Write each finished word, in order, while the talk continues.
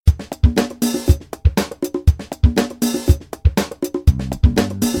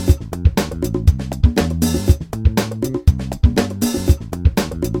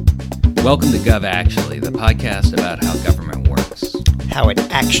Welcome to Gov Actually, the podcast about how government works. How it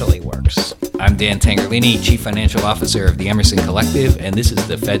actually works. I'm Dan Tangerlini, Chief Financial Officer of the Emerson Collective, and this is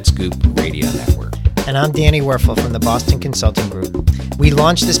the FedScoop Radio Network. And I'm Danny Werfel from the Boston Consulting Group. We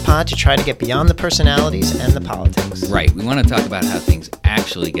launched this pod to try to get beyond the personalities and the politics. Right. We want to talk about how things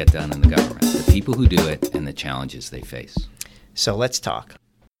actually get done in the government, the people who do it, and the challenges they face. So let's talk.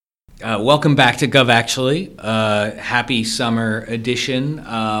 Welcome back to Gov Actually. Happy summer edition.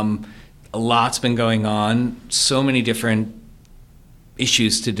 A lot's been going on. So many different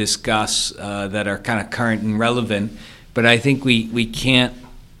issues to discuss that are kind of current and relevant. But I think we can't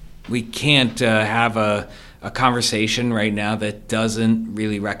have a conversation right now that doesn't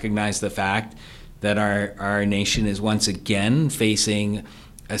really recognize the fact that our nation is once again facing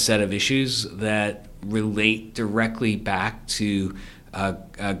a set of issues that relate directly back to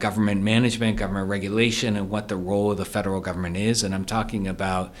government management, government regulation, and what the role of the federal government is. And I'm talking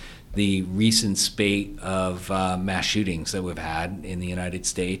about the recent spate of mass shootings that we've had in the United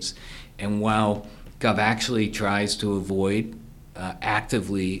States. And while Gov actually tries to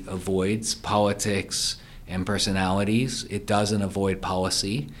actively avoids politics and personalities, it doesn't avoid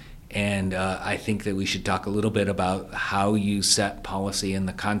policy. And I think that we should talk a little bit about how you set policy in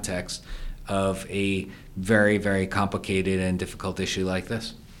the context of a very, very complicated and difficult issue like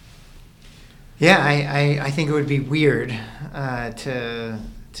this. Yeah, I think it would be weird to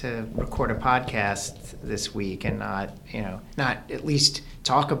record a podcast this week and not at least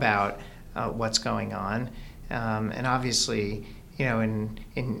talk about what's going on. And obviously,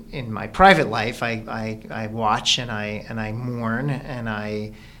 in my private life, I watch and I mourn, and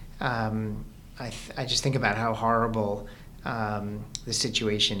I just think about how horrible the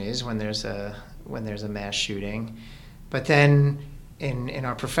situation is when there's a mass shooting. But then in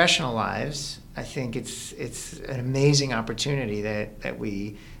our professional lives, I think it's an amazing opportunity that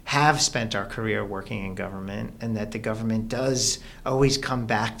we have spent our career working in government, and that the government does always come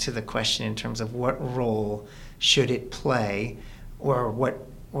back to the question in terms of what role should it play, or what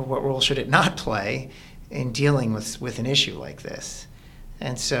role should it not play in dealing with an issue like this.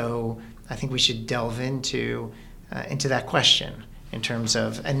 And so I think we should delve into that question in terms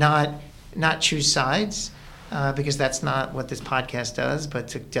of, and not choose sides, because that's not what this podcast does, but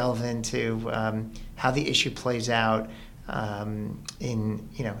to delve into how the issue plays out in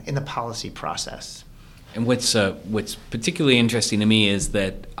the policy process. And what's particularly interesting to me is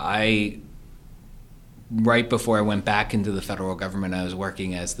that right before I went back into the federal government, I was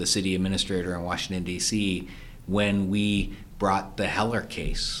working as the city administrator in Washington, D.C., when we brought the Heller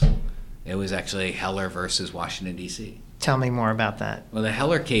case. It was actually Heller versus Washington, D.C. Tell me more about that. Well, the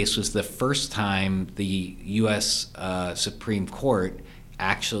Heller case was the first time the U.S. Supreme Court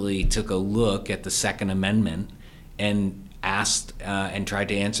actually took a look at the Second Amendment and asked and tried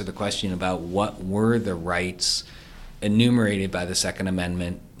to answer the question about what were the rights enumerated by the Second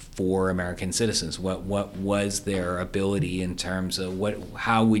Amendment for American citizens. What was their ability in terms of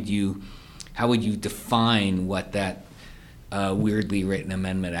how would you define what that weirdly written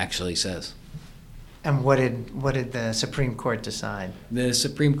amendment actually says? And what did the Supreme Court decide? The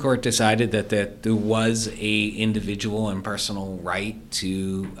Supreme Court decided that there was a individual and personal right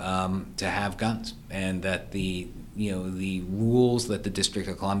to have guns, and that the rules that the District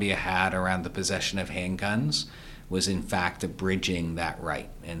of Columbia had around the possession of handguns was in fact abridging that right.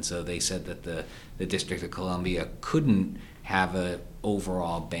 And so they said that the District of Columbia couldn't have an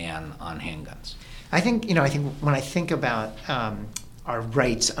overall ban on handguns. I think when I think about our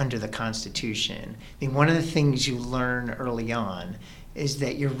rights under the Constitution, I think one of the things you learn early on is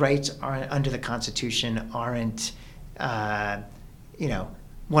that your rights under the Constitution aren't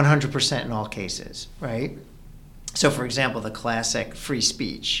 100% in all cases, right? So, for example, the classic free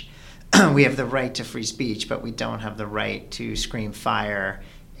speech. We have the right to free speech, but we don't have the right to scream fire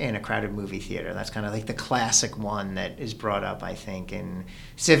in a crowded movie theater. That's kind of like the classic one that is brought up, I think, in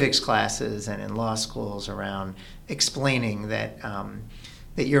civics classes and in law schools around explaining that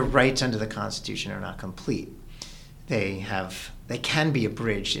your rights under the Constitution are not complete. They can be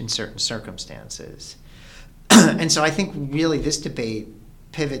abridged in certain circumstances. And so I think really this debate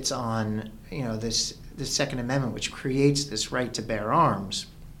pivots on this Second Amendment, which creates this right to bear arms.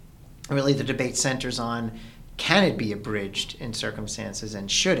 Really, the debate centers on, can it be abridged in circumstances, and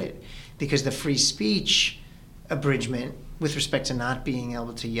should it? Because the free speech abridgment with respect to not being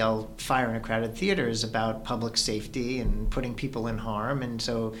able to yell fire in a crowded theater is about public safety and putting people in harm. And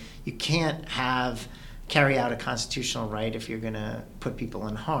so you can't carry out a constitutional right if you're going to put people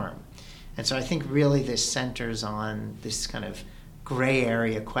in harm. And so I think really this centers on this kind of gray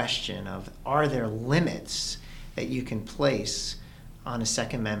area question of, are there limits that you can place on a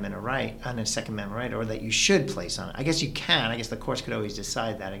Second Amendment right, or that you should place on it. I guess you can. I guess the courts could always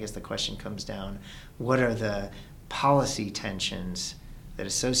decide that. I guess the question comes down, what are the policy tensions that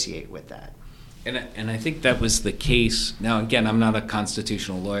associate with that? And I think that was the case. Now, again, I'm not a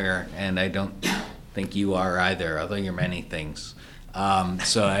constitutional lawyer, and I don't think you are either, although you're many things.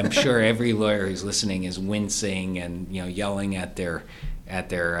 So I'm sure every lawyer who's listening is wincing and yelling at their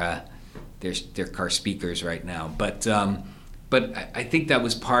car speakers right now. But I think that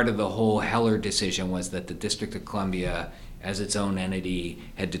was part of the whole Heller decision, was that the District of Columbia, as its own entity,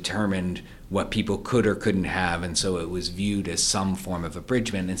 had determined what people could or couldn't have, and so it was viewed as some form of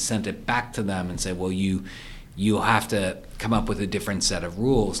abridgment, and sent it back to them and said, well, you'll have to come up with a different set of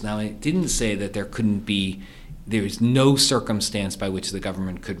rules. Now, it didn't say that there's no circumstance by which the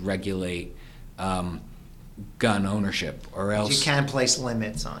government could regulate gun ownership, or else you can place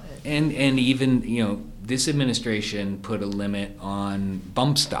limits on it. And even this administration put a limit on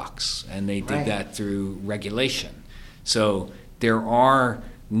bump stocks, and they did that through regulation. So there are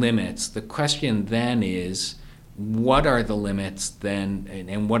limits. The question then is, what are the limits then,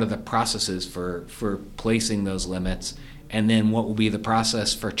 and what are the processes for placing those limits, and then what will be the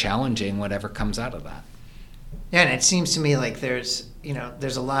process for challenging whatever comes out of that? Yeah, and it seems to me like there's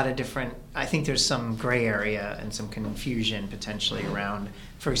a lot of different, I think there's some gray area and some confusion potentially around,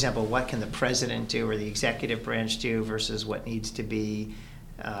 for example, what can the president do or the executive branch do versus what needs to be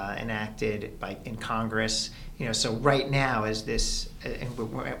enacted in Congress. So right now,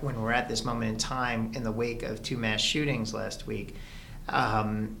 when we're at this moment in time, in the wake of 2 mass shootings last week,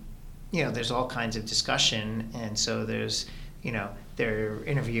 there's all kinds of discussion, and so there's, they're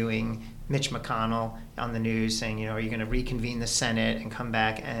interviewing Mitch McConnell on the news saying, are you going to reconvene the Senate and come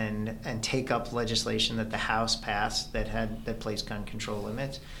back and take up legislation that the House passed that placed gun control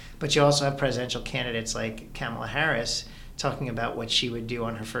limits? But you also have presidential candidates like Kamala Harris talking about what she would do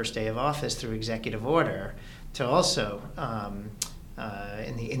on her first day of office through executive order to also,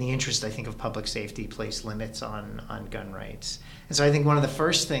 in the interest, I think, of public safety, place limits on gun rights. And so I think one of the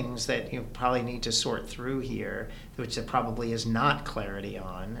first things that you probably need to sort through here, which there probably is not clarity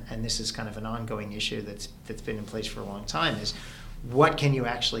on, and this is kind of an ongoing issue that's been in place for a long time, is what can you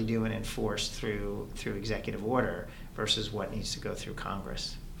actually do and enforce through executive order versus what needs to go through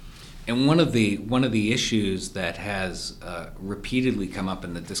Congress. And one of the issues that has repeatedly come up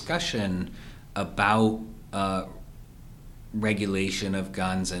in the discussion about regulation of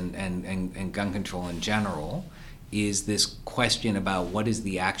guns and gun control in general is this question about what is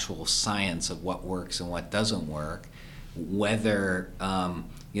the actual science of what works and what doesn't work. Whether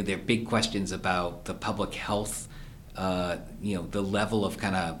there are big questions about the public health, the level of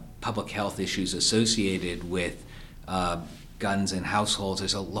kind of public health issues associated with guns in households.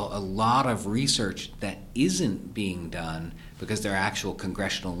 There's a lot of research that isn't being done because there are actual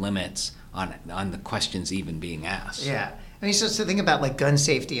congressional limits on the questions even being asked. Yeah, I mean, so think about like gun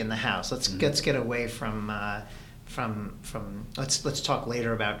safety in the house. Let's get away from let's talk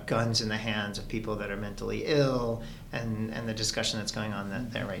later about guns in the hands of people that are mentally ill and the discussion that's going on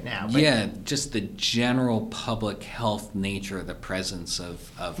there right now. But, just the general public health nature of the presence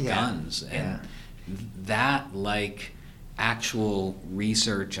of guns, and that, like actual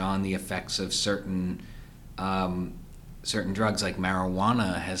research on the effects of certain drugs like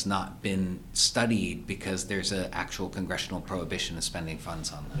marijuana, has not been studied because there's an actual congressional prohibition of spending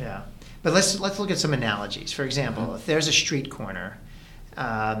funds on that. Yeah, but let's look at some analogies. For example, if there's a street corner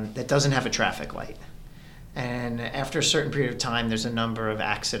that doesn't have a traffic light, and after a certain period of time, there's a number of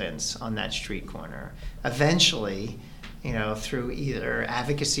accidents on that street corner. Eventually, through either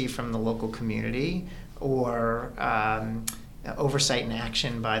advocacy from the local community or oversight and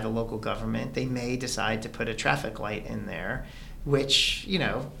action by the local government, they may decide to put a traffic light in there, which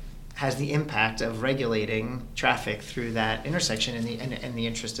has the impact of regulating traffic through that intersection in the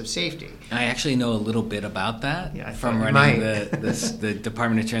interest of safety. I actually know a little bit about that from running the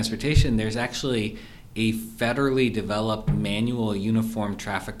Department of Transportation. There's actually a federally developed manual uniform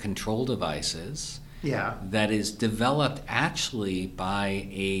traffic control devices that is developed actually by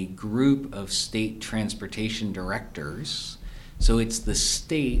a group of state transportation directors. So it's the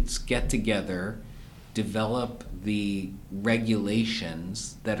states get together, develop the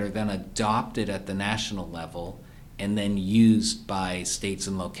regulations that are then adopted at the national level and then used by states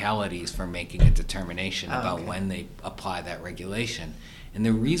and localities for making a determination about when they apply that regulation. And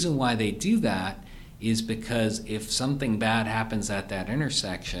the reason why they do that is because if something bad happens at that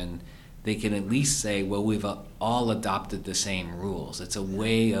intersection, they can at least say, well, we've all adopted the same rules. It's a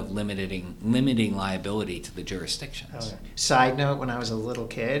way of limiting liability to the jurisdictions. Side note, when I was a little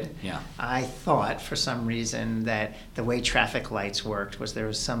kid, Yeah. I thought for some reason that the way traffic lights worked was there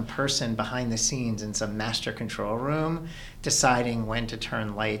was some person behind the scenes in some master control room deciding when to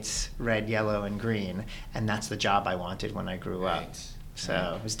turn lights red, yellow, and green, and that's the job I wanted when I grew up. Right.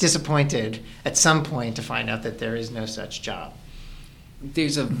 So I was disappointed at some point to find out that there is no such job.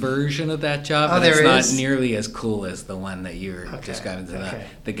 There's a version of that job, Oh, but it's there not is? nearly as cool as the one that you're Okay, describing. okay.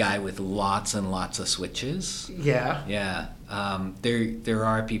 The guy with lots and lots of switches. Yeah. Yeah. There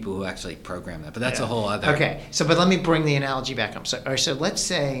are people who actually program that, but that's a whole other. Okay, but let me bring the analogy back up. So let's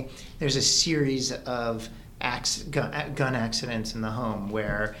say there's a series of gun accidents in the home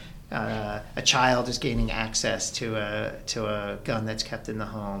where a child is gaining access to a gun that's kept in the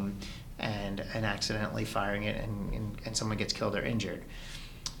home and accidentally firing it, and someone gets killed or injured.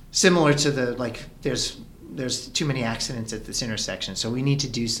 Similar to there's too many accidents at this intersection, so we need to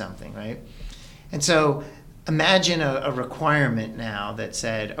do something, right? And so imagine a requirement now that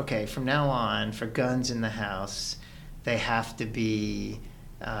said, okay, from now on, for guns in the house, they have to be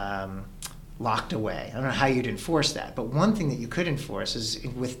locked away. I don't know how you'd enforce that, but one thing that you could enforce is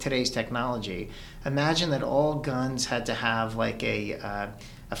with today's technology. Imagine that all guns had to have like a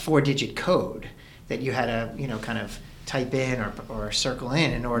 4-digit code that you had to kind of type in or circle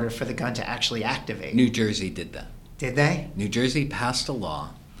in order for the gun to actually activate. New Jersey did that. Did they? New Jersey passed a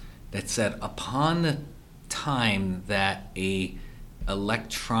law that said upon the time that a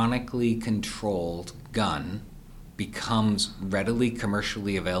electronically controlled gun becomes readily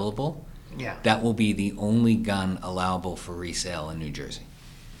commercially available, Yeah. that will be the only gun allowable for resale in New Jersey.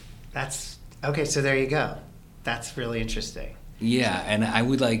 That's okay. So there you go. That's really interesting. Yeah, and I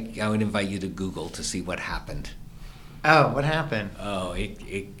would invite you to Google to see what happened. Oh, what happened? Oh,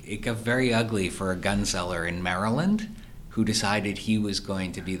 it got very ugly for a gun seller in Maryland who decided he was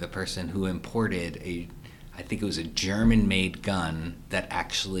going to be the person who imported I think it was a German-made gun that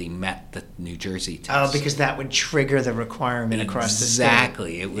actually met the New Jersey test. Oh, because that would trigger the requirement across the state.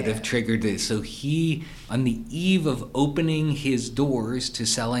 Exactly. It would have triggered it. So he, on the eve of opening his doors to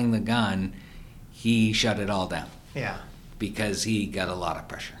selling the gun, he shut it all down. Yeah. Because he got a lot of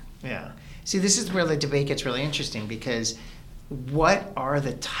pressure. Yeah. See, this is where the debate gets really interesting, because what are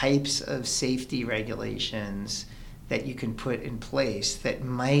the types of safety regulations that you can put in place that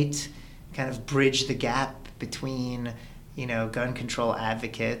might kind of bridge the gap between, gun control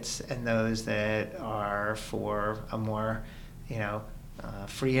advocates and those that are for a more,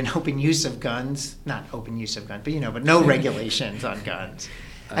 free and open use of guns, not open use of guns, but no regulations on guns.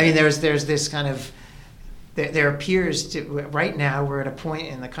 I mean, there's this kind of, there appears to, right now we're at a point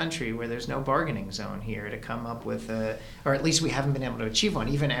in the country where there's no bargaining zone here to come up with or at least we haven't been able to achieve one,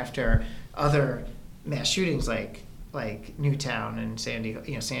 even after other mass shootings like Newtown and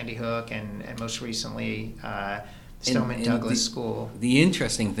Sandy Hook, and most recently Stoneman Douglas School. The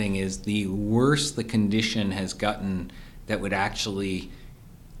interesting thing is, the worse the condition has gotten that would actually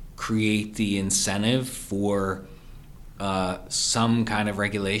create the incentive for some kind of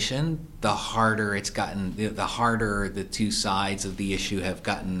regulation, the harder it's gotten, the harder the two sides of the issue have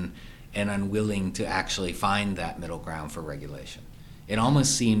gotten and unwilling to actually find that middle ground for regulation. It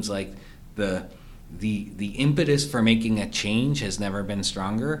almost seems like the impetus for making a change has never been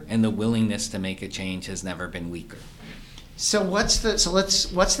stronger, and the willingness to make a change has never been weaker. So what's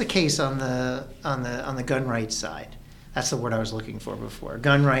the case on the gun rights side? That's the word I was looking for before.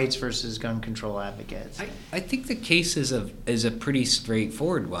 Gun rights versus gun control advocates. I think the case is a pretty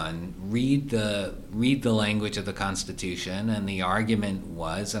straightforward one. Read the language of the Constitution, and the argument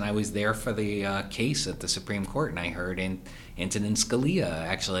was, and I was there for the case at the Supreme Court, and I heard Antonin Scalia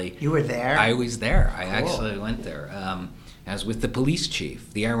actually. You were there? I was there. I Cool. actually went there. I was with the police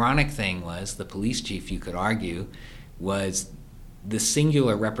chief. The ironic thing was, the police chief, you could argue, was the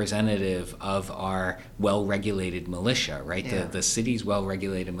singular representative of our well-regulated militia, right? Yeah. The city's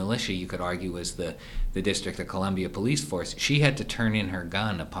well-regulated militia, you could argue, was the District of Columbia Police Force. She had to turn in her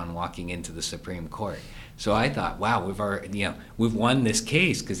gun upon walking into the Supreme Court. So I thought, wow, we've won this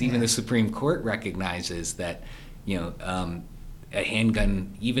case, because even the Supreme Court recognizes that, a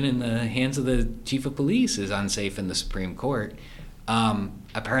handgun, even in the hands of the chief of police, is unsafe in the Supreme Court.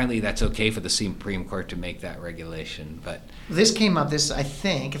 Apparently that's okay for the Supreme Court to make that regulation, but This came up, I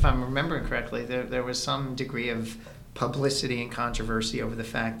think, if I'm remembering correctly, there was some degree of publicity and controversy over the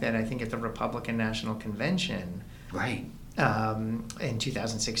fact that I think at the Republican National Convention, right, in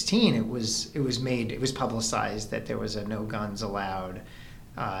 2016, it was publicized that there was a no guns allowed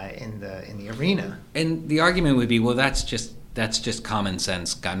in the arena. and the argument would be, well, that's just that's just common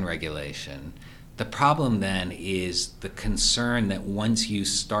sense gun regulation. The problem then is the concern that once you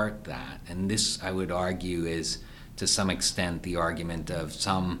start that, and this I would argue is to some extent the argument of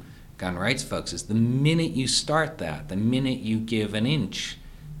some gun rights folks, is the minute you start that, the minute you give an inch,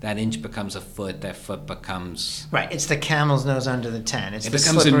 that inch becomes a foot, that foot becomes... Right, it's the camel's nose under the tent. It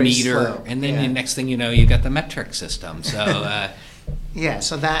becomes a meter, slope. And then the next thing you know, you got the metric system. So... yeah,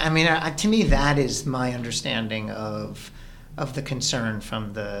 so that, I mean, to me, that is my understanding of the concern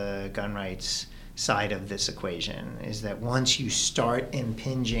from the gun rights side of this equation, is that once you start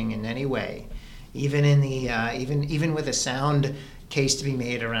impinging in any way, even in the even with a sound case to be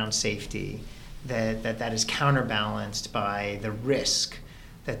made around safety, that is counterbalanced by the risk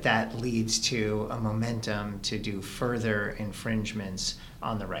that leads to a momentum to do further infringements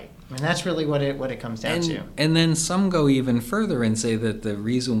on the right. I mean, that's really what it comes down to. And then some go even further and say that the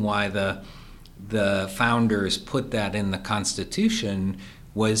reason why the founders put that in the Constitution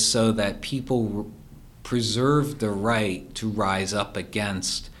was so that people preserved the right to rise up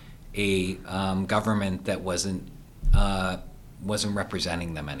against a government that wasn't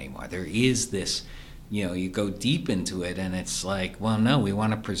representing them anymore. There is this, you go deep into it, and it's like, well, no, we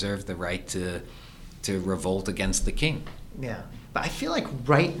want to preserve the right to revolt against the king. Yeah, but I feel like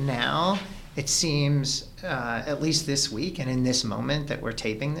right now, it seems, at least this week and in this moment that we're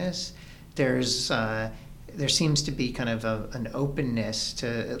taping this, there seems to be kind of an openness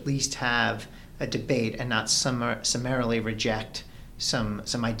to at least have a debate and not summarily reject some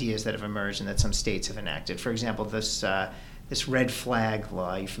ideas that have emerged and that some states have enacted. For example, this red flag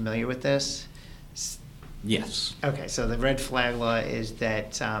law. Are you familiar with this? Yes. Okay, so the red flag law is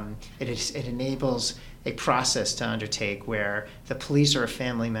that it enables a process to undertake where the police or a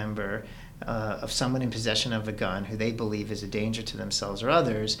family member of someone in possession of a gun who they believe is a danger to themselves or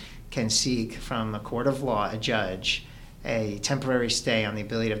others can seek from a court of law, a judge, a temporary stay on the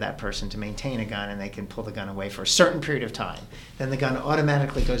ability of that person to maintain a gun, and they can pull the gun away for a certain period of time. Then the gun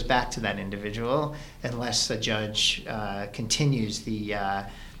automatically goes back to that individual unless the judge continues the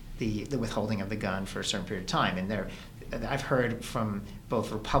withholding of the gun for a certain period of time. And I've heard from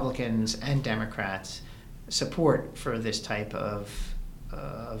both Republicans and Democrats support for this type of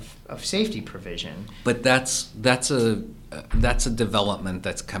safety provision. But that's a development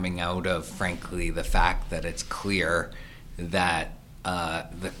that's coming out of, frankly, the fact that it's clear that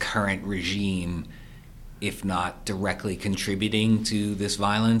the current regime, if not directly contributing to this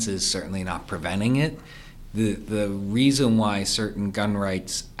violence, is certainly not preventing it. The reason why certain gun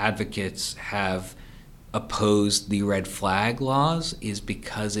rights advocates have opposed the red flag laws is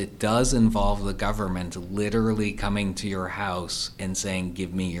because it does involve the government literally coming to your house and saying,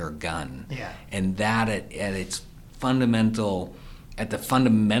 "Give me your gun." Yeah. And that at its fundamental, at the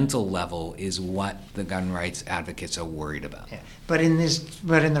fundamental level, is what the gun rights advocates are worried about. Yeah. But in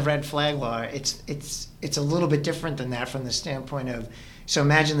the red flag law, it's a little bit different than that from the standpoint of, so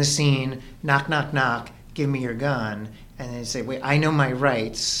imagine the scene, knock, knock, knock, give me your gun, and they say, wait, I know my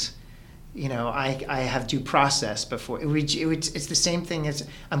rights. I have due process before. It's the same thing as,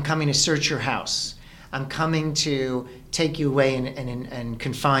 I'm coming to search your house. I'm coming to take you away and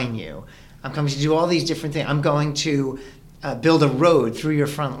confine you. I'm coming to do all these different things. I'm going to build a road through your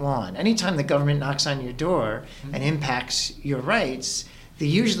front lawn. Anytime the government knocks on your door and impacts your rights,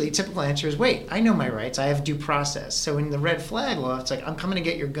 the typical answer is, wait, I know my rights. I have due process. So in the red flag law, it's like, I'm coming to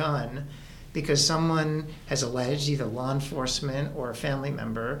get your gun because someone has alleged, either law enforcement or a family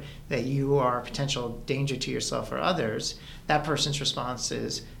member, that you are a potential danger to yourself or others. That person's response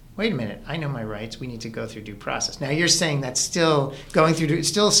is, wait a minute, I know my rights, we need to go through due process. Now you're saying that's still going through,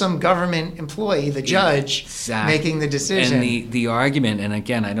 still some government employee, the judge, exactly, making the decision. And the argument, and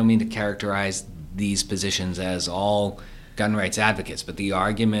again, I don't mean to characterize these positions as all gun rights advocates, but the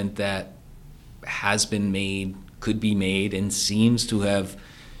argument that has been made, could be made, and seems to have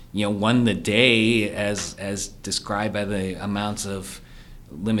won the day as described by the amounts of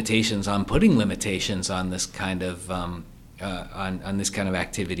limitations on putting limitations on this kind of on this kind of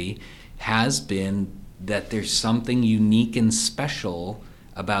activity, has been that there's something unique and special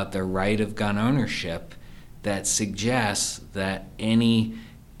about the right of gun ownership that suggests that any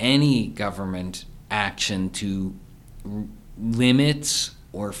government action to limit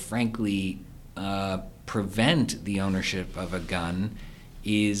or frankly prevent the ownership of a gun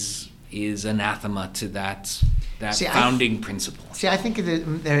is anathema to that founding principle. See, I think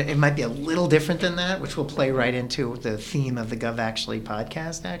it might be a little different than that, which will play right into the theme of the Gov Actually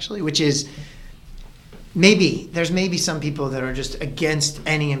podcast, actually, which is there's maybe some people that are just against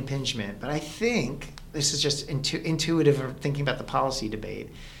any impingement, but I think this is just intuitive or thinking about the policy debate.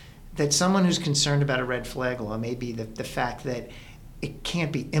 that someone who's concerned about a red flag law may be the fact that it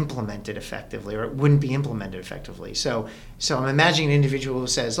can't be implemented effectively, or it wouldn't be implemented effectively. So I'm imagining an individual who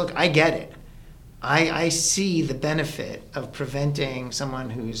says, look, I get it. I see the benefit of preventing someone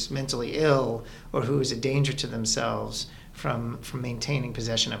who's mentally ill or who is a danger to themselves from maintaining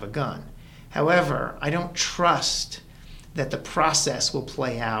possession of a gun. However, I don't trust that the process will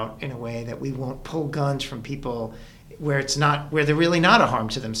play out in a way that we won't pull guns from people where they're really not a harm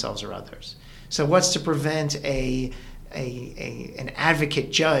to themselves or others. So what's to prevent an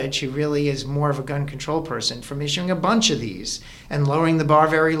advocate judge who really is more of a gun control person from issuing a bunch of these and lowering the bar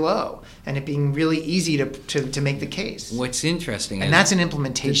very low and it being really easy to make the case? What's interesting and that's an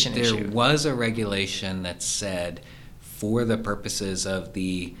implementation issue. There was a regulation that said, for the purposes of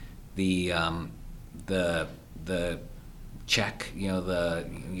the check,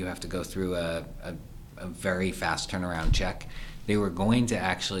 you have to go through a very fast turnaround check. They were going to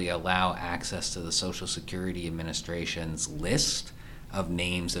actually allow access to the Social Security Administration's list of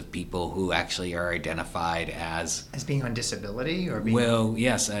names of people who actually are identified as being on disability, or being... Well,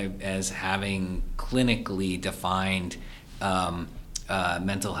 yes, as having clinically defined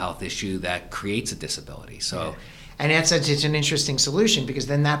mental health issue that creates a disability. So. Yeah. And it's an interesting solution, because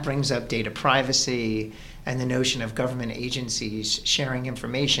then that brings up data privacy and the notion of government agencies sharing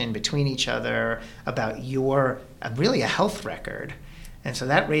information between each other about your really a health record. And so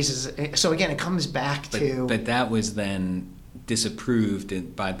that raises, so again, it comes back to... But that was then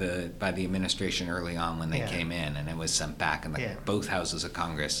disapproved by the administration early on when they came in, and it was sent back, and both houses of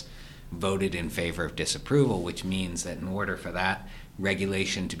Congress voted in favor of disapproval, which means that in order for that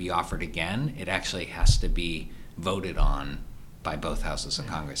regulation to be offered again, it actually has to be voted on by both houses of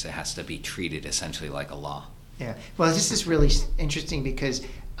Congress. It has to be treated essentially like a law. Yeah. Well, this is really interesting, because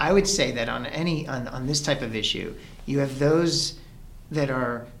I would say that on this type of issue, you have those that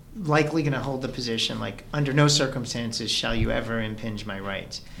are likely going to hold the position like, under no circumstances shall you ever impinge my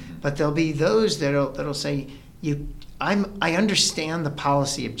rights. Mm-hmm. But there'll be those that'll say, I understand the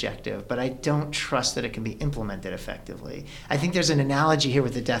policy objective, but I don't trust that it can be implemented effectively. I think there's an analogy here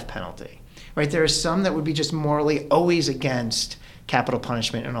with the death penalty. Right, there are some that would be just morally always against capital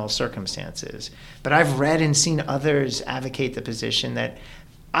punishment in all circumstances. But I've read and seen others advocate the position that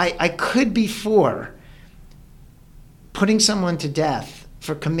I could be for putting someone to death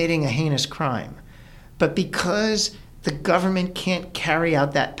for committing a heinous crime, but because the government can't carry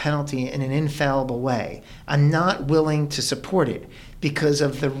out that penalty in an infallible way, I'm not willing to support it, because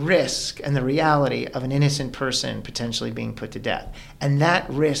of the risk and the reality of an innocent person potentially being put to death. And that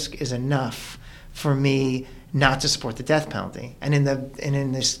risk is enough for me not to support the death penalty. And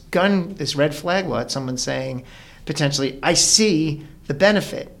in this red flag law, it's someone saying, potentially, I see the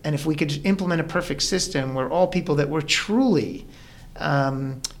benefit. And if we could implement a perfect system where all people that were truly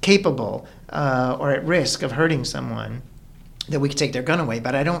capable or at risk of hurting someone, that we could take their gun away.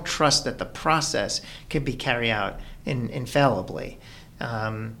 But I don't trust that the process could be carried out infallibly.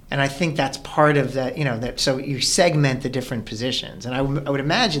 And I think that's part of that, so you segment the different positions. And I would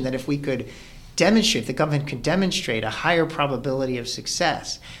imagine that if we could demonstrate, the government could demonstrate a higher probability of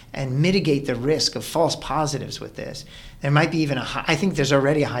success and mitigate the risk of false positives with this, there might be even I think there's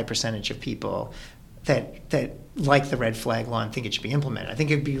already a high percentage of people that like the red flag law and think it should be implemented. I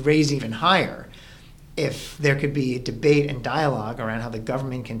think it would be raised even higher if there could be a debate and dialogue around how the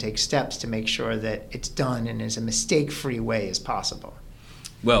government can take steps to make sure that it's done in as a mistake-free way as possible.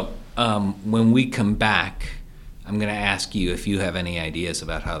 Well, when we come back, I'm going to ask you if you have any ideas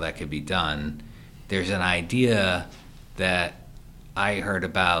about how that could be done. There's an idea that I heard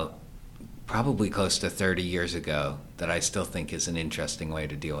about probably close to 30 years ago that I still think is an interesting way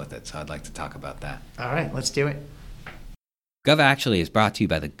to deal with it, so I'd like to talk about that. All right, let's do it. GovActually is brought to you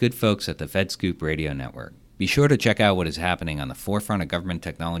by the good folks at the FedScoop Radio Network. Be sure to check out what is happening on the forefront of government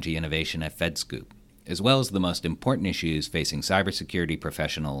technology innovation at FedScoop, as well as the most important issues facing cybersecurity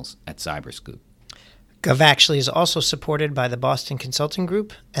professionals at CyberScoop. GovActually is also supported by the Boston Consulting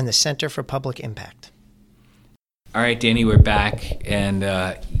Group and the Center for Public Impact. All right, Danny, we're back,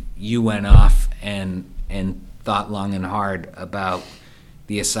 and you went off and thought long and hard about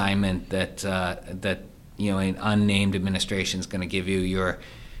the assignment that an unnamed administration is going to give you.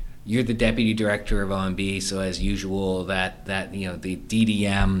 You're the deputy director of OMB, so as usual, that the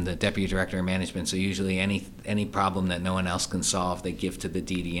DDM, the deputy director of management. So usually any problem that no one else can solve, they give to the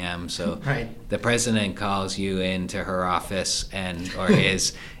DDM. So right. The president calls you into her office or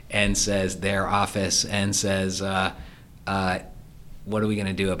his and says their office and says, "What are we going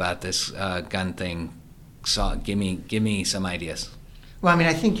to do about this gun thing? So give me some ideas." Well, I mean,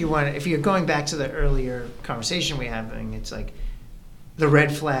 I think if you're going back to the earlier conversation we're having, it's like, the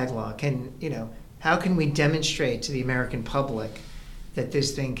red flag law? How can we demonstrate to the American public that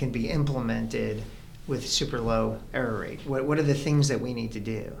this thing can be implemented with super low error rate? What are the things that we need to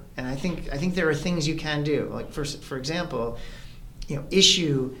do? And I think there are things you can do. Like for example,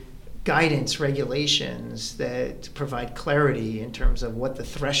 issue guidance regulations that provide clarity in terms of what the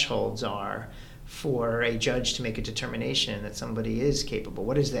thresholds are for a judge to make a determination that somebody is capable.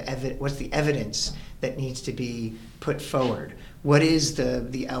 What's the evidence that needs to be put forward? What is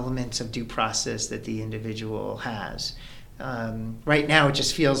the elements of due process that the individual has? Right now, it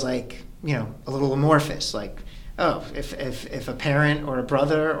just feels like a little amorphous. Like, oh, if a parent or a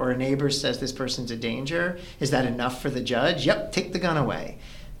brother or a neighbor says this person's a danger, is that enough for the judge? Yep, take the gun away.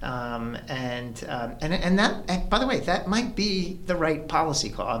 And that, by the way, that might be the right policy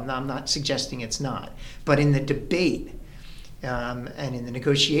call. I'm not suggesting it's not. But in the debate and in the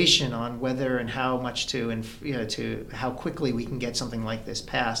negotiation on whether and how much to how quickly we can get something like this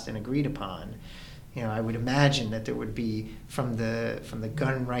passed and agreed upon, I would imagine that there would be from the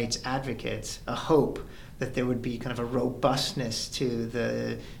gun rights advocates a hope that there would be kind of a robustness to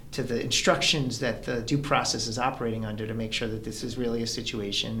the instructions that the due process is operating under to make sure that this is really a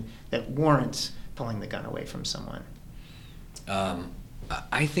situation that warrants pulling the gun away from someone.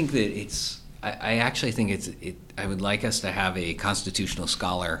 I think that I actually think I would like us to have a constitutional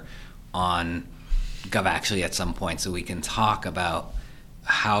scholar on GovActually at some point so we can talk about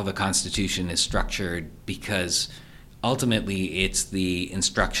how the Constitution is structured, because ultimately it's the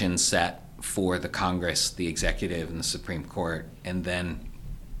instruction set for the Congress, the executive, and the Supreme Court, and then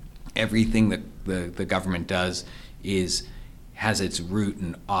everything that the government does has its root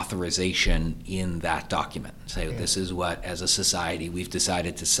and authorization in that document. This is what, as a society, we've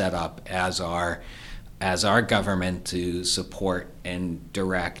decided to set up as our government to support and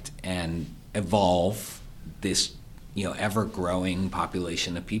direct and evolve this ever-growing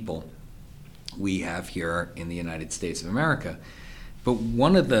population of people we have here in the United States of America. But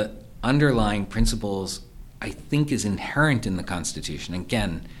one of the underlying principles I think is inherent in the Constitution,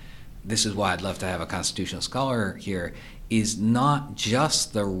 again, this is why I'd love to have a constitutional scholar here, is not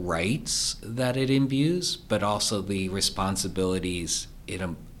just the rights that it imbues, but also the responsibilities it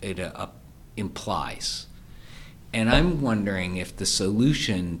implies. And I'm wondering if the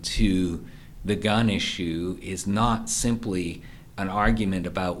solution to the gun issue is not simply an argument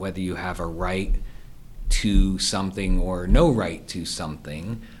about whether you have a right to something or no right to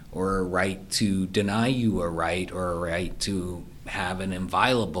something, or a right to deny you a right, or a right to have an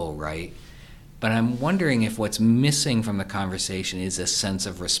inviolable right. But I'm wondering if what's missing from the conversation is a sense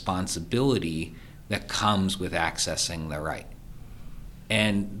of responsibility that comes with accessing the right.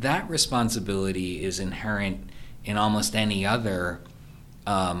 And that responsibility is inherent in almost any other,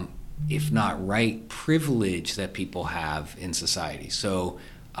 if not right, privilege that people have in society. So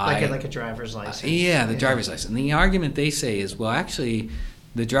like a driver's license. The driver's license. And the argument they say is, well, actually,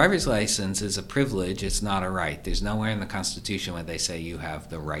 the driver's license is a privilege, it's not a right. There's nowhere in the Constitution where they say you have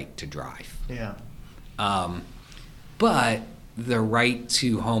the right to drive. Yeah. But the right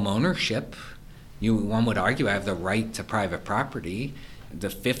to home ownership, one would argue I have the right to private property. The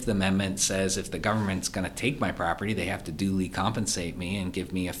Fifth Amendment says if the government's going to take my property, they have to duly compensate me and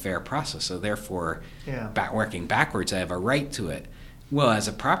give me a fair process. So therefore, working backwards, I have a right to it. Well, as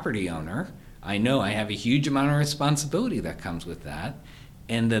a property owner, I know I have a huge amount of responsibility that comes with that.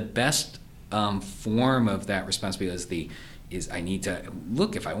 And the best form of that responsibility is I need to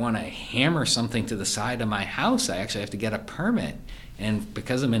look, if I want to hammer something to the side of my house, I actually have to get a permit. And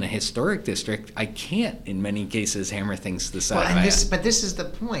because I'm in a historic district, I can't, in many cases, hammer things to the side of my house. But this is the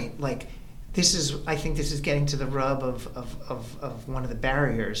point. I think this is getting to the rub of one of the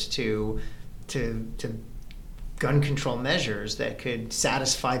barriers to gun control measures that could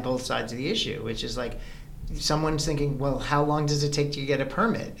satisfy both sides of the issue, which is like, someone's thinking, well, how long does it take to get a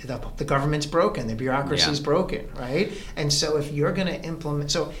permit? The government's broken, the bureaucracy's broken, right? And so if you're going to implement,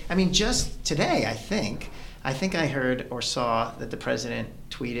 just today, I think I heard or saw that the president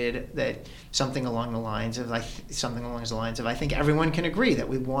tweeted that something along the lines of I think everyone can agree that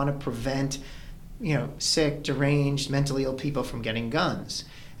we want to prevent, sick, deranged, mentally ill people from getting guns.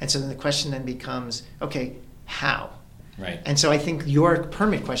 And so then the question then becomes, okay, how? Right. And so I think your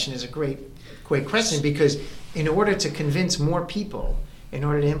permit question is a great question, because in order to convince more people, in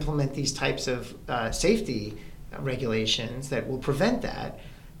order to implement these types of safety regulations that will prevent that,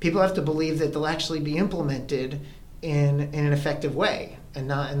 people have to believe that they'll actually be implemented in an effective way, and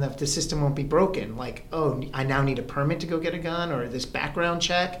the system won't be broken. Like, oh, I now need a permit to go get a gun, or this background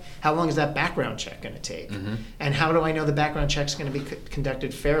check. How long is that background check going to take? Mm-hmm. And how do I know the background check is going to be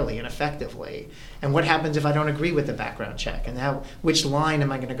conducted fairly and effectively? And what happens if I don't agree with the background check? And which line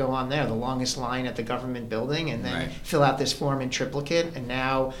am I going to go on there? The longest line at the government building, and then Right. fill out this form in triplicate. And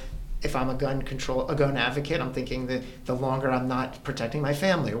now, if I'm a gun advocate, I'm thinking that the longer I'm not protecting my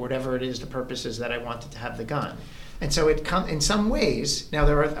family or whatever it is, the purposes that I wanted to have the gun. And so in some ways, now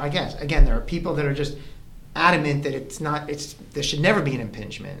there are people that are just adamant that there should never be an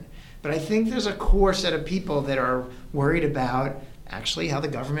impingement. But I think there's a core set of people that are worried about actually how the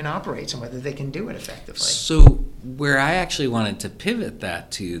government operates and whether they can do it effectively. So where I actually wanted to pivot that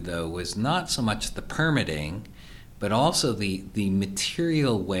to, though, was not so much the permitting, but also the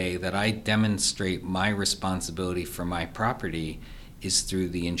material way that I demonstrate my responsibility for my property is through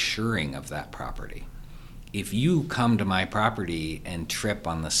the insuring of that property. If you come to my property and trip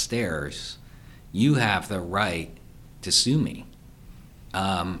on the stairs, you have the right to sue me.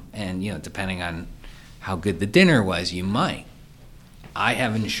 And depending on how good the dinner was, you might. I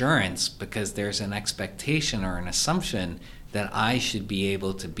have insurance because there's an expectation or an assumption that I should be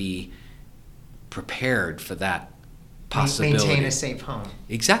able to be prepared for that possibility. Maintain a safe home.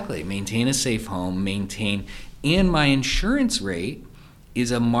 Exactly. Maintain a safe home, and my insurance rate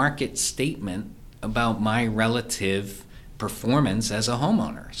is a market statement about my relative performance as a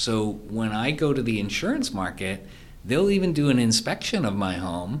homeowner. So when I go to the insurance market, they'll even do an inspection of my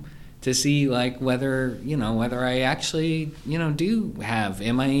home to see whether I actually do have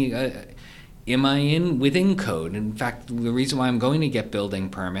am I within code. In fact, the reason why I'm going to get building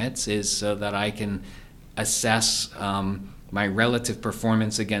permits is so that I can assess my relative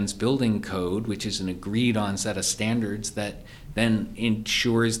performance against building code, which is an agreed on set of standards that then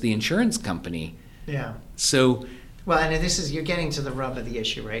insures the insurance company. Yeah. So, well, and you're getting to the rub of the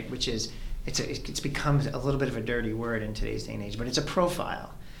issue, right? Which is it's become a little bit of a dirty word in today's day and age, but it's a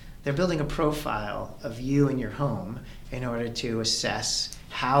profile. They're building a profile of you and your home in order to assess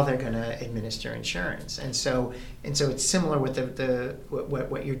how they're going to administer insurance. And so it's similar with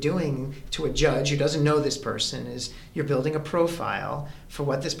what you're doing to a judge who doesn't know this person. Is you're building a profile for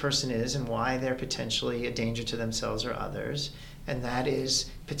what this person is and why they're potentially a danger to themselves or others. And that is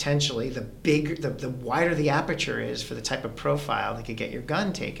potentially the wider the aperture is for the type of profile that could get your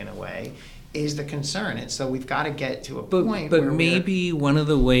gun taken away is the concern. And so we've got to get to a point but where maybe one of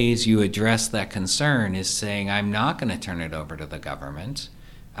the ways you address that concern is saying, I'm not going to turn it over to the government.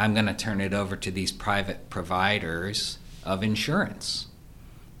 I'm going to turn it over to these private providers of insurance.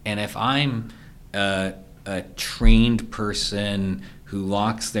 And if I'm a trained person who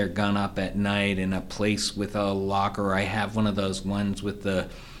locks their gun up at night in a place with a locker, I have one of those ones with the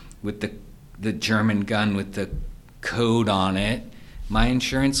German gun with the code on it, my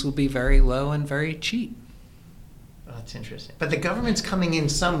insurance will be very low and very cheap. Oh, that's interesting. But the government's coming in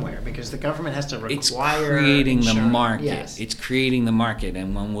somewhere because the government has to require It's creating insurance. the market. Yes. It's creating the market,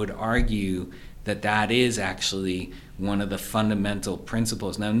 and one would argue that is actually one of the fundamental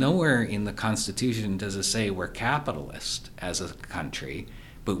principles. Now, nowhere in the Constitution does it say we're capitalist as a country,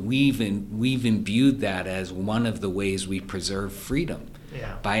 but we've imbued that as one of the ways we preserve freedom.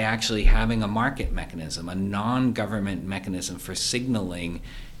 Yeah. By actually having a market mechanism, a non-government mechanism for signaling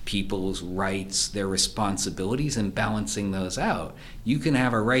people's rights, their responsibilities, and balancing those out. You can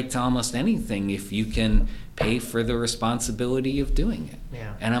have a right to almost anything if you can pay for the responsibility of doing it.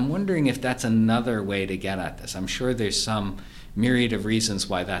 Yeah. And I'm wondering if that's another way to get at this. I'm sure there's some myriad of reasons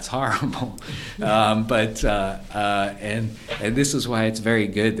why that's horrible. And this is why it's very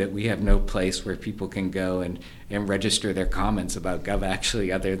good that we have no place where people can go and register their comments about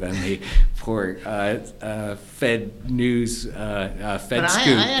GovActually other than the poor Fed News,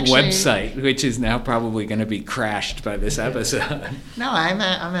 FedScoop website, which is now probably going to be crashed by this episode. No, I'm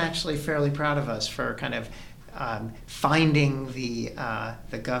actually fairly proud of us for kind of finding the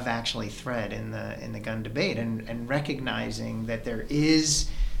GovActually thread in the gun debate and recognizing that there is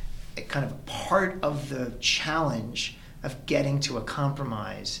a kind of part of the challenge of getting to a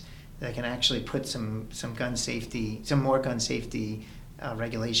compromise that can actually put some more gun safety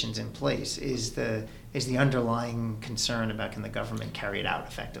regulations in place is the underlying concern about can the government carry it out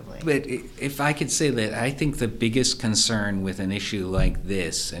effectively. But if I could say that, I think the biggest concern with an issue like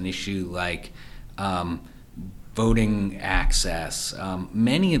this, an issue like voting access,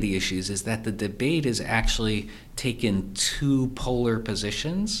 many of the issues is that the debate is actually taken two polar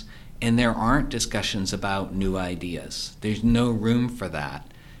positions, and there aren't discussions about new ideas. There's no room for that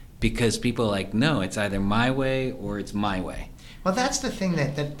because people are like, no, it's either my way or it's my way. Well, that's the thing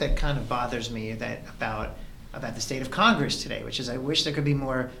that kind of bothers me about about the state of Congress today, which is I wish there could be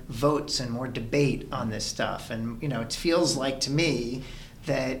more votes and more debate on this stuff. And, it feels like to me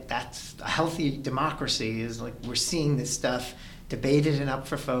that that's a healthy democracy, is like we're seeing this stuff debated and up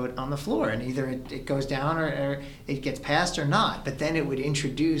for vote on the floor, and either it goes down or it gets passed or not. But then it would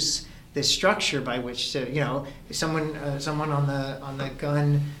introduce this structure by which someone on the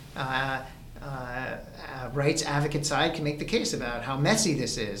gun rights advocate side can make the case about how messy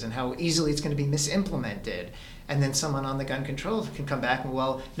this is and how easily it's going to be misimplemented, and then someone on the gun control can come back and,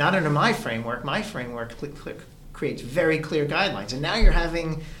 well, not under my framework. My framework creates very clear guidelines, and now you're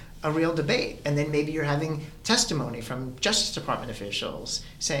having a real debate, and then maybe you're having testimony from Justice Department officials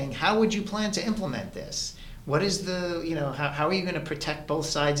saying, how would you plan to implement this? What is how are you going to protect both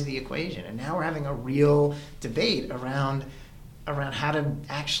sides of the equation? And now we're having a real debate around how to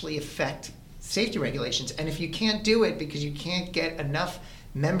actually affect safety regulations. And if you can't do it because you can't get enough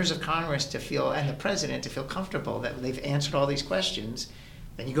members of Congress to feel, and the president to feel comfortable that they've answered all these questions,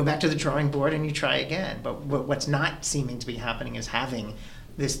 then you go back to the drawing board and you try again. But what's not seeming to be happening is having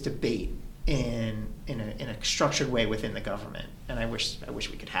this debate in a structured way within the government, and I wish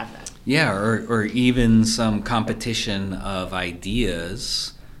we could have that. Yeah, or even some competition of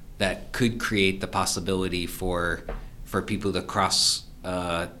ideas that could create the possibility for people to cross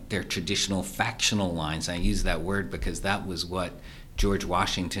their traditional factional lines. I use that word because that was what George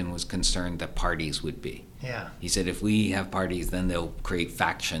Washington was concerned that parties would be. Yeah. He said if we have parties, then they'll create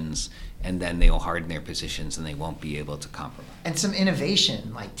factions, and then they'll harden their positions and they won't be able to compromise. And some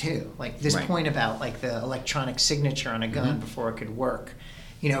innovation, like this Right. point about like the electronic signature on a gun before it could work.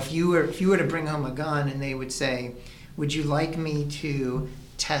 If you were to bring home a gun and they would say, would you like me to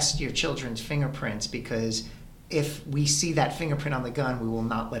test your children's fingerprints, because if we see that fingerprint on the gun, we will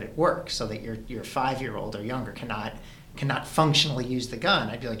not let it work, so that your 5-year-old or younger cannot functionally use the gun.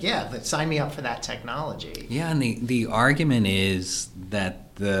 I'd be like, yeah, but sign me up for that technology. Yeah, and the argument is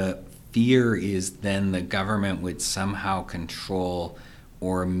that the fear is then the government would somehow control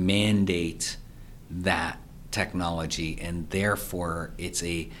or mandate that technology, and therefore it's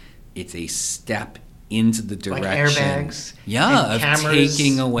a step into the direction, like airbags, of cameras.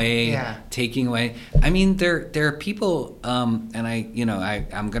 taking away. I mean, there are people, and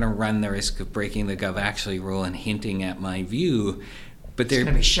I'm going to run the risk of breaking the GovActually rule and hinting at my view, but it's going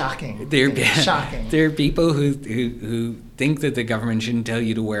to be shocking. Shocking. There are people who think that the government shouldn't tell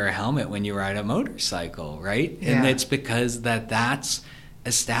you to wear a helmet when you ride a motorcycle, right? Yeah. And it's because that's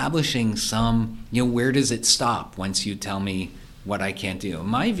establishing some, where does it stop once you tell me what I can't do?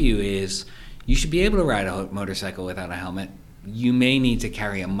 My view is you should be able to ride a motorcycle without a helmet. You may need to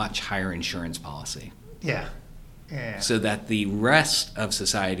carry a much higher insurance policy. Yeah. So that the rest of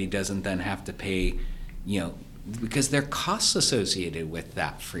society doesn't then have to pay, because there are costs associated with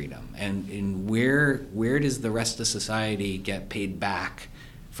that freedom. And where does the rest of society get paid back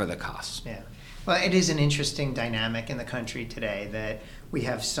for the costs? Yeah. Well, it is an interesting dynamic in the country today that we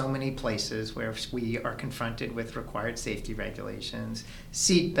have so many places where we are confronted with required safety regulations,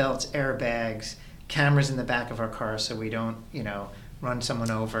 seat belts, airbags, cameras in the back of our cars so we don't, run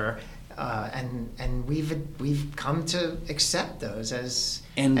someone over. And we've come to accept those as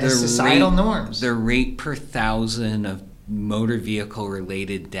societal norms. The rate per thousand of motor vehicle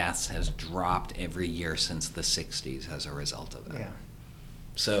related deaths has dropped every year since the 60s as a result of it. Yeah.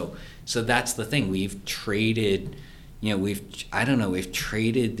 So that's the thing. We've traded, we've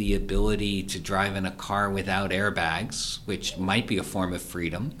traded the ability to drive in a car without airbags, which might be a form of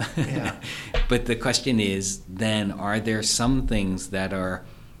freedom. Yeah. But the question is then, are there some things that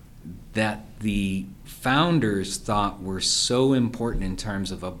the founders thought were so important in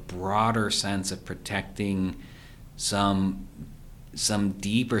terms of a broader sense of protecting some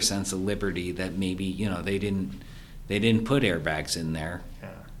deeper sense of liberty that maybe, they didn't put airbags in there. Yeah.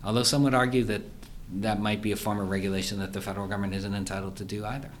 Although some would argue that might be a form of regulation that the federal government isn't entitled to do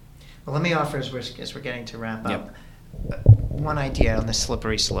either. Well, let me offer, as we're getting to wrap up, Yep. One idea on the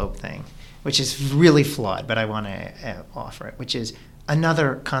slippery slope thing, which is really flawed, but I want to offer it, which is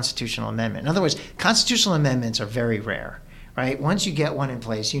another constitutional amendment. In other words, constitutional amendments are very rare, right? Once you get one in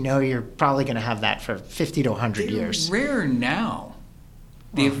place, you're probably going to have that for 50 to 100 years. They're rare now.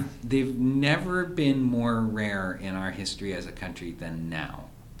 They've never been more rare in our history as a country than now.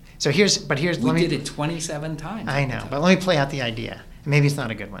 We did it 27 times. I know, but let me play out the idea. Maybe it's not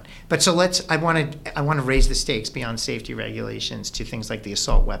a good one. But so I want to raise the stakes beyond safety regulations to things like the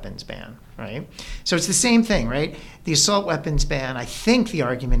assault weapons ban, right? So it's the same thing, right? The assault weapons ban, I think the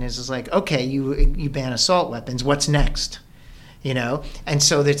argument is like, okay, you ban assault weapons, what's next? And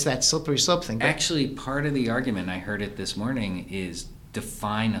so it's that slippery slope thing. Actually, part of the argument, I heard it this morning, is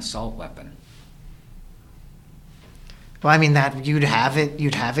define assault weapon. Well, I mean that you'd have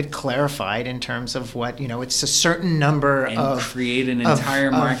it clarified in terms of what, it's a certain number and create an entire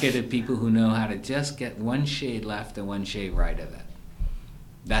market of people who know how to just get one shade left and one shade right of it.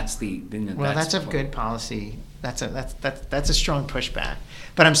 That's that's a good policy. That's a strong pushback.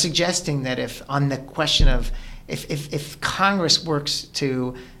 But I'm suggesting that if on the question of if Congress works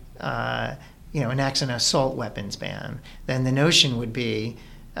to enacts an assault weapons ban, then the notion would be,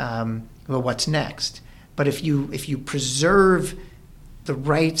 well, what's next? But if you preserve the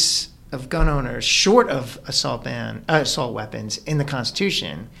rights of gun owners short of assault weapons in the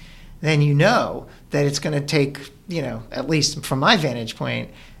Constitution, then you know that it's going to take, at least from my vantage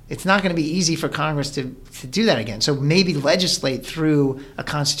point, it's not going to be easy for Congress to do that again. So maybe legislate through a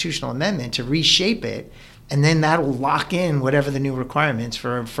constitutional amendment to reshape it, and then that will lock in whatever the new requirements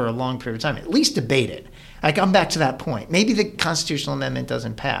for a long period of time. At least debate it. I come back to that point. Maybe the constitutional amendment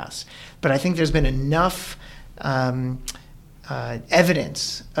doesn't pass, but I think there's been enough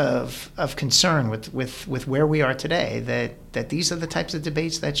evidence of concern with where we are today that these are the types of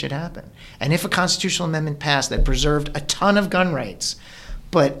debates that should happen. And if a constitutional amendment passed that preserved a ton of gun rights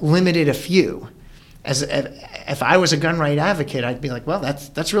but limited a few, if I was a gun right advocate, I'd be like, well,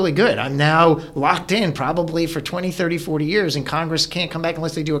 that's really good. I'm now locked in probably for 20, 30, 40 years, and Congress can't come back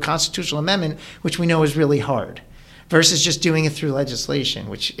unless they do a constitutional amendment, which we know is really hard, versus just doing it through legislation,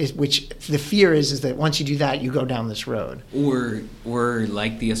 which the fear is that once you do that, you go down this road. Or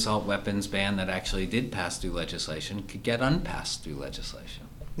like the assault weapons ban that actually did pass through legislation could get unpassed through legislation.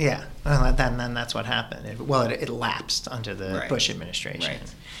 Yeah, well, then that's what happened. It lapsed under the Bush administration.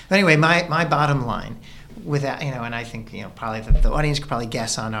 Right. But anyway, my bottom line, with that, and I think probably the audience could probably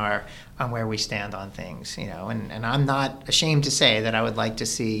guess on where we stand on things, and I'm not ashamed to say that I would like to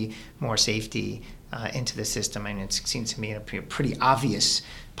see more safety into the system. I mean, it seems to me a pretty obvious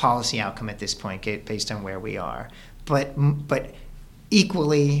policy outcome at this point, based on where we are. But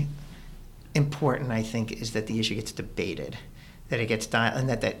equally important, I think, is that the issue gets debated, that it gets and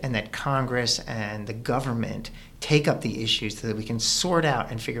that Congress and the government take up the issues so that we can sort out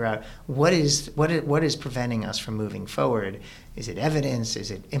and figure out what is preventing us from moving forward. Is it evidence?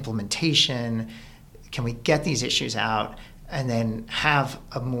 Is it implementation? Can we get these issues out and then have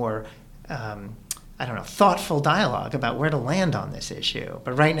a more thoughtful dialogue about where to land on this issue?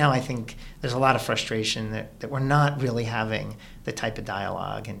 But right now, I think there's a lot of frustration that we're not really having the type of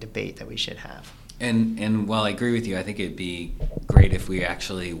dialogue and debate that we should have. And while I agree with you, I think it'd be great if we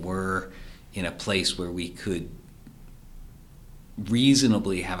actually were in a place where we could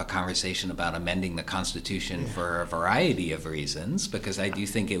reasonably have a conversation about amending the Constitution for a variety of reasons, because I do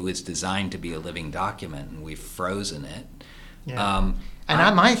think it was designed to be a living document, and we've frozen it. Yeah.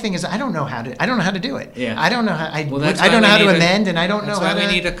 My thing is, I don't know how to do it. Yeah. I don't know how. I don't know how to amend, and I don't know how to. That's why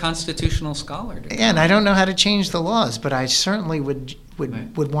we need a constitutional scholar to. Yeah, and I don't know how to change the laws, but I certainly would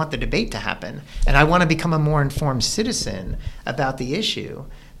want the debate to happen, and I want to become a more informed citizen about the issue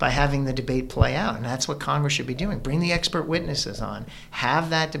by having the debate play out, and that's what Congress should be doing. Bring the expert witnesses on,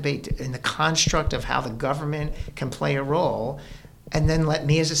 have that debate in the construct of how the government can play a role. And then let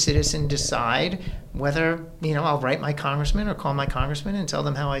me as a citizen decide whether, I'll write my congressman or call my congressman and tell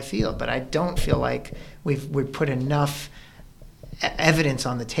them how I feel. But I don't feel like we've put enough evidence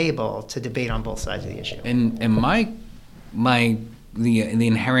on the table to debate on both sides of the issue. And the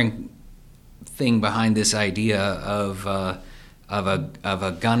inherent thing behind this idea of a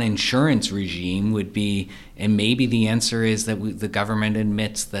gun insurance regime would be, and maybe the answer is that the government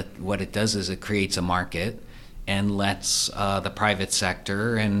admits that what it does is it creates a market and lets the private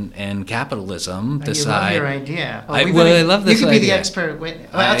sector and capitalism decide. You love your idea. I love this idea. You could be the expert witness.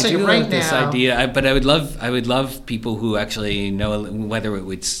 I'll tell you right now. This idea, but I would love people who actually know whether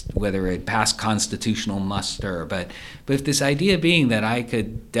it passed constitutional muster. But if this idea being that I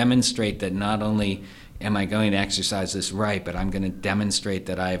could demonstrate that not only am I going to exercise this right, but I'm going to demonstrate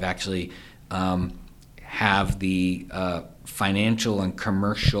that I've actually have the financial and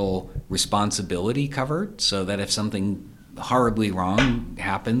commercial responsibility covered, so that if something horribly wrong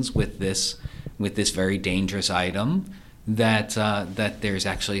happens with this very dangerous item, that there's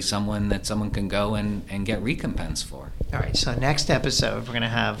actually someone can go and get recompense for. All right, so next episode we're going to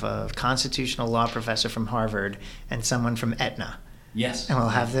have a constitutional law professor from Harvard and someone from Aetna. Yes. And we'll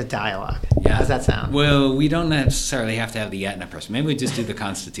have the dialogue. Yeah. How does that sound? Well, we don't necessarily have to have the Aetna person. Maybe we just do the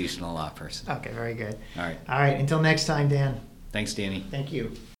constitutional law person. Okay, very good. All right. All right, until next time, Dan. Thanks, Danny. Thank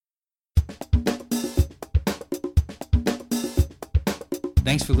you.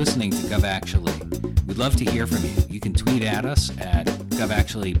 Thanks for listening to GovActually. We'd love to hear from you. You can tweet at us at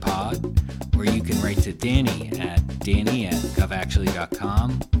GovActuallyPod, or you can write to Danny at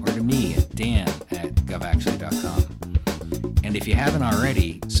danny@govactually.com, or to me at dan@govactually.com. And if you haven't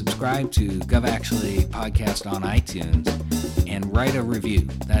already, subscribe to GovActually podcast on iTunes and write a review.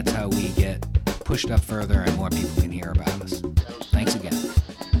 That's how we get pushed up further and more people can hear about us. Thanks again.